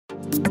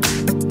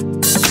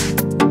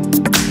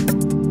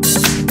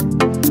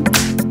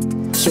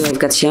Here I've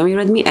got Xiaomi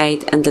Redmi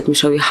 8 and let me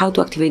show you how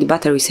to activate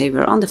battery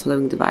saver on the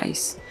following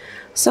device.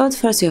 So at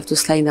first you have to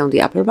slide down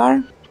the upper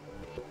bar.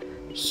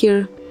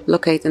 Here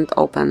locate and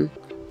open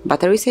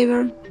battery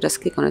saver,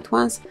 just click on it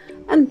once,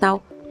 and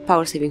now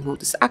power saving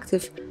mode is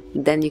active.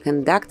 Then you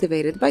can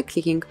deactivate it by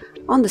clicking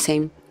on the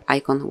same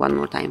icon one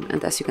more time,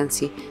 and as you can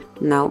see,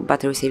 now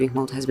battery saving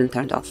mode has been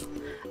turned off.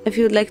 If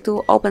you would like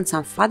to open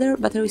some further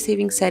battery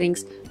saving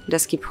settings,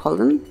 just keep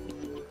holding,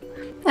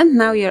 and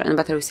now you're in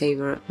battery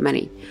saver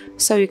menu.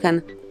 So you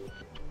can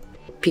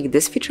pick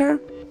this feature,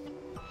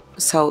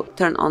 so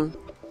turn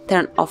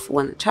off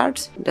when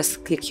charged,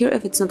 just click here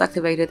if it's not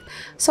activated,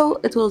 so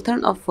it will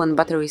turn off when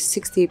battery is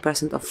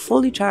 60% of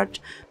fully charged,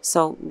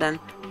 so then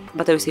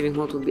battery saving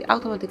mode will be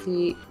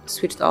automatically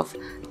switched off.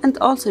 And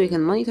also you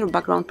can monitor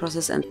background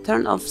process and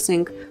turn off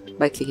sync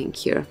by clicking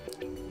here.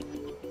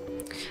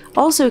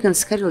 Also you can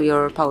schedule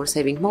your power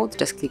saving mode,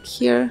 just click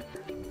here,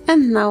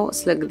 and now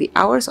select the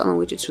hours on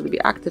which it should be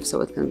active, so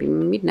it can be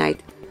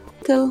midnight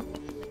till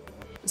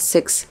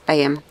 6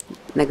 AM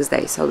next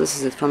day. So this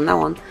is it. From now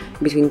on,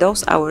 between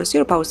those hours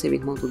your power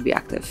saving mode will be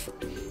active.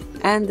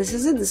 And this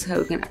is it. This is how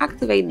you can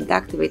activate,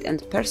 deactivate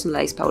and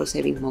personalize power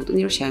saving mode in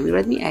your Xiaomi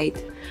Redmi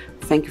 8.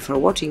 Thank you for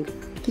watching.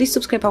 Please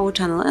subscribe our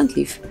channel and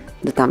leave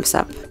the thumbs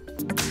up.